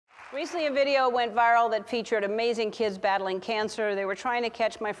Recently, a video went viral that featured amazing kids battling cancer. They were trying to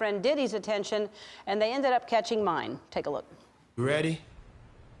catch my friend Diddy's attention, and they ended up catching mine. Take a look. You ready?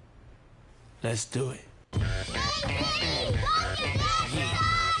 Let's do it. Come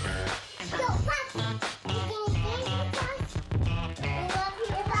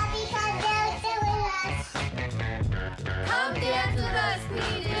dance with us,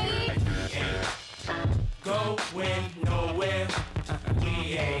 Diddy. Going nowhere.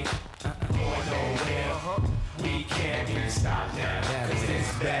 We ain't going nowhere. We can't even stop now. Cause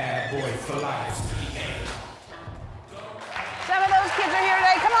it's bad boy for life. We ain't. Some of those kids are here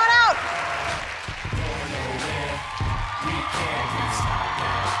today. Come on out. Going nowhere. We can't even stop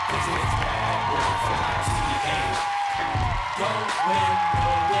now. Cause it's bad boy for life. We ain't. Going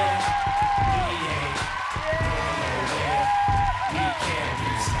nowhere. We ain't. Going nowhere. We can't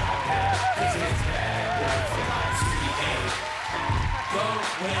even stop now. Cause it's bad boy for life. We ain't. Going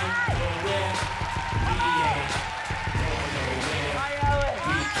nowhere. We ain't. Going nowhere.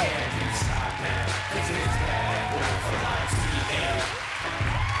 We can't even stop now. Cause it's bad boy for life. We ain't.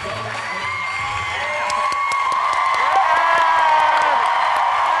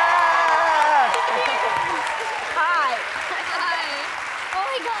 Hi.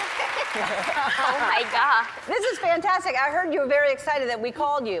 Oh my God. This is fantastic. I heard you were very excited that we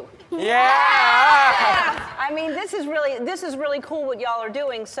called you. Yeah! I mean, this is really cool what y'all are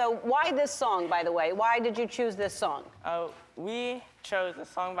doing. So why this song, by the way? Why did you choose this song? We chose a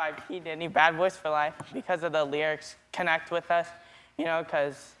song by P. Diddy, Bad Boys for Life, because of the lyrics connect with us, you know,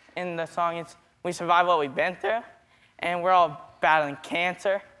 because in the song it's we survive what we've been through, and we're all battling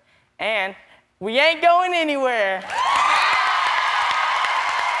cancer, and we ain't going anywhere.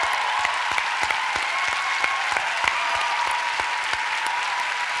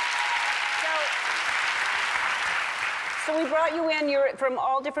 So we brought you in. You're from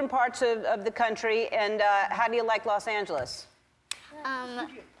all different parts of the country. And how do you like Los Angeles?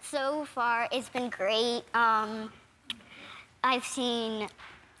 So far, it's been great. I've seen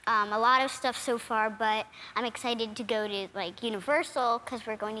a lot of stuff so far, but I'm excited to go to like Universal because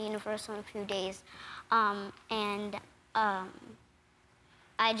we're going to Universal in a few days. I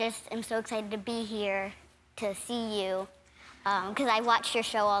just am so excited to be here to see you because I watch your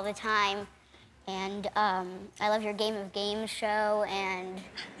show all the time. And I love your Game of Games show, and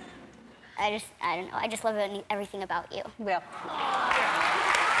I don't know, I just love everything about you. Well,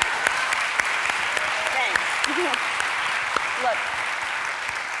 thanks. Look,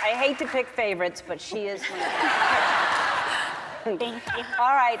 I hate to pick favorites, but she is one. Thank you.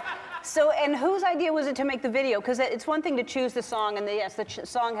 All right. So, and whose idea was it to make the video? Because it's one thing to choose the song, and yes, the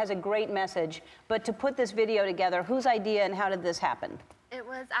song has a great message, but to put this video together, whose idea and how did this happen? It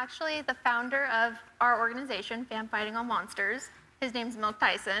was actually the founder of our organization, Fam Fighting on Monsters. His name's Milk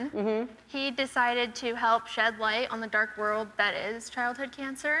Tyson. Mm-hmm. He decided to help shed light on the dark world that is childhood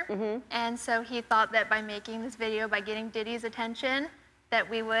cancer. Mm-hmm. And so he thought that by making this video, by getting Diddy's attention, that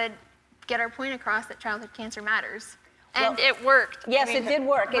we would get our point across that childhood cancer matters. And Well, it worked. Yes, I mean, it did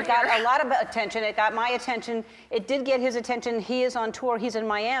work. we're It got here. a lot of attention. It got my attention. It did get his attention. He is on tour. He's in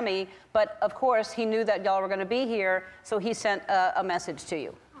Miami. But, of course, he knew that y'all were going to be here, so he sent a message to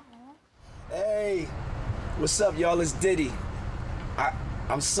you. Hey, what's up, y'all? It's Diddy.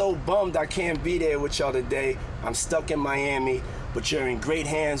 I'm so bummed I can't be there with y'all today. I'm stuck in Miami, but you're in great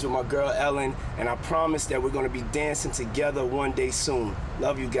hands with my girl Ellen, and I promise that we're gonna be dancing together one day soon.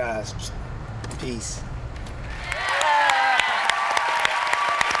 Love you guys. Peace.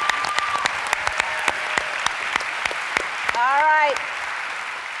 All right.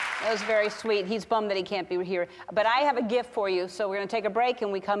 That was very sweet. He's bummed that he can't be here. But I have a gift for you, so we're going to take a break,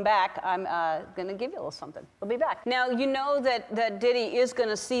 and we come back. I'm going to give you a little something. We'll be back. Now, you know that Diddy is going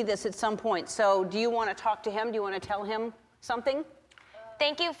to see this at some point, so do you want to talk to him? Do you want to tell him something?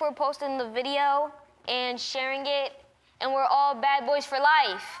 Thank you for posting the video and sharing it. And we're all bad boys for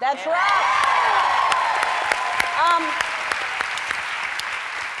life. That's right.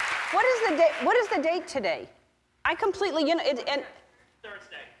 What is the date today? I completely, you know, and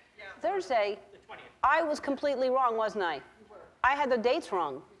Thursday. Yeah. Thursday. The 20th. I was completely wrong, wasn't I? You were. I had the dates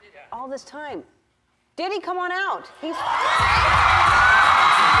wrong. All this time. Diddy, come on out. He's.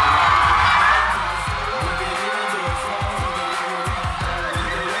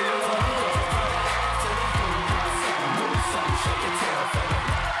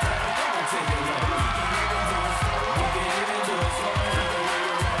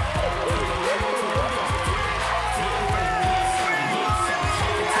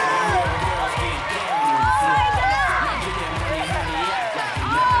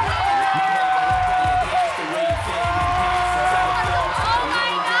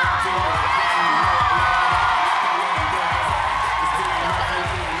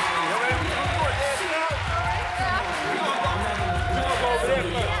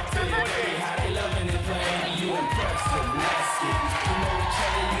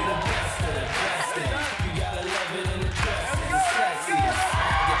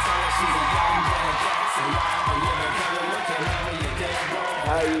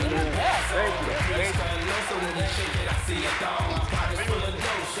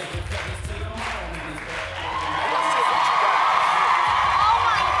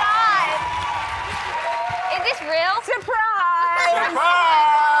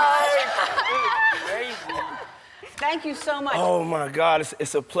 Thank you so much. Oh my God,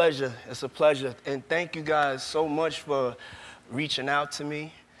 it's a pleasure. It's a pleasure. And thank you guys so much for reaching out to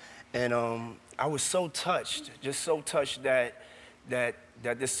me. And I was so touched, just so touched that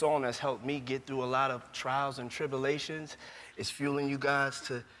this song has helped me get through a lot of trials and tribulations. It's fueling you guys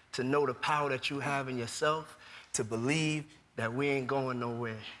to know the power that you have in yourself, to believe that we ain't going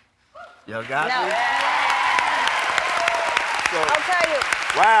nowhere. Y'all got me? So, I'll tell you.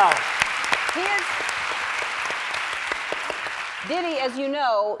 wow. Diddy, as you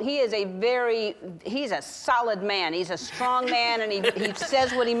know, he's a solid man. He's a strong man, and he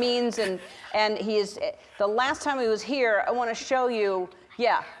says what he means, and he is, the last time he was here, I want to show you,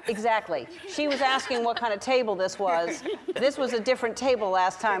 yeah, exactly. She was asking what kind of table this was. This was a different table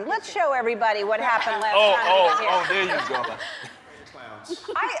last time. Let's show everybody what happened last time he was here. Oh, there you go.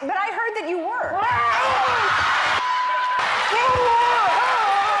 But I heard that you were.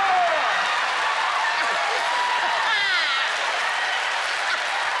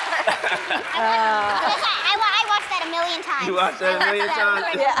 I watched that a million times. You watched that a million times?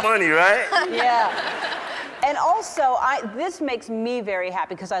 It's Yeah. funny, right? Yeah. And also, this makes me very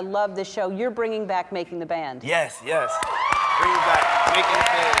happy because I love this show. You're bringing back Making the Band. Yes. Bring it back, Making the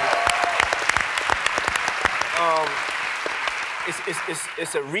Band.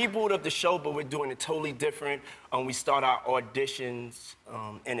 It's a reboot of the show, but we're doing it totally different. We start our auditions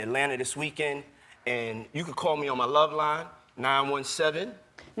in Atlanta this weekend, and you can call me on my love line, 917.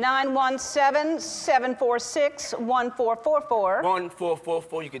 917-746-1444.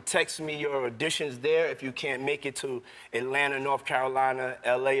 1444. You can text me your auditions there if you can't make it to Atlanta, North Carolina,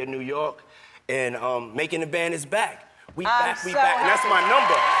 LA, or New York. And Making the Band is back. We back. And that's my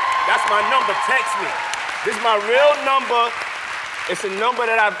number. That's my number. Text me. This is my real number. It's a number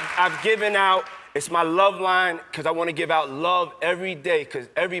that I've given out. It's my love line because I want to give out love every day because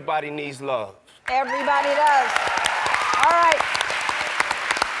everybody needs love. Everybody does. All right.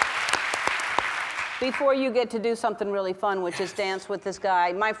 Before you get to do something really fun, which is dance with this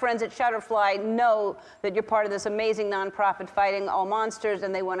guy, my friends at Shutterfly know that you're part of this amazing nonprofit fighting all monsters,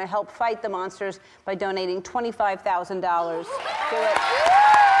 and they want to help fight the monsters by donating $25,000 to it.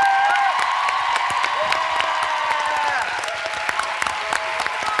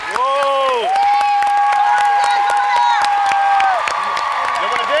 Whoa! You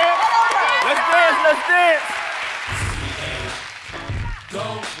want to dance? Let's dance, let's dance!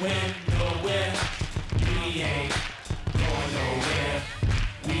 Going nowhere. We ain't going nowhere.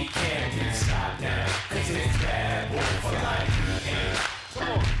 We can't get stopped now. Cause it's bad boy for life. We ain't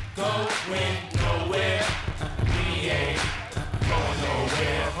going nowhere. We ain't going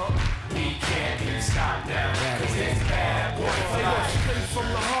nowhere. We can't get stopped now. Cause it's bad boy for life. From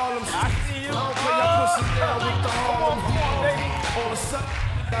the Harlem, I see you. Play your pussy down with the Harlem. All of a sudden,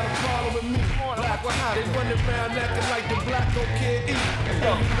 got a problem with me. Black, they running around acting like the black don't care eat. And you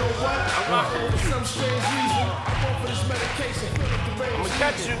know what? I'm rocking for some strange reason. I'm on for this medication. Fill up the range. I'm gonna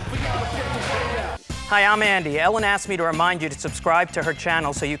catch you. We gotta put the word out. Hi, I'm Andy. Ellen asked me to remind you to subscribe to her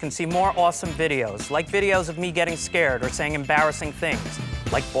channel so you can see more awesome videos, like videos of me getting scared or saying embarrassing things,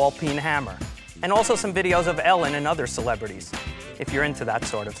 like ball peen hammer, and also some videos of Ellen and other celebrities, if you're into that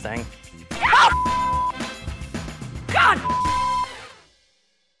sort of thing.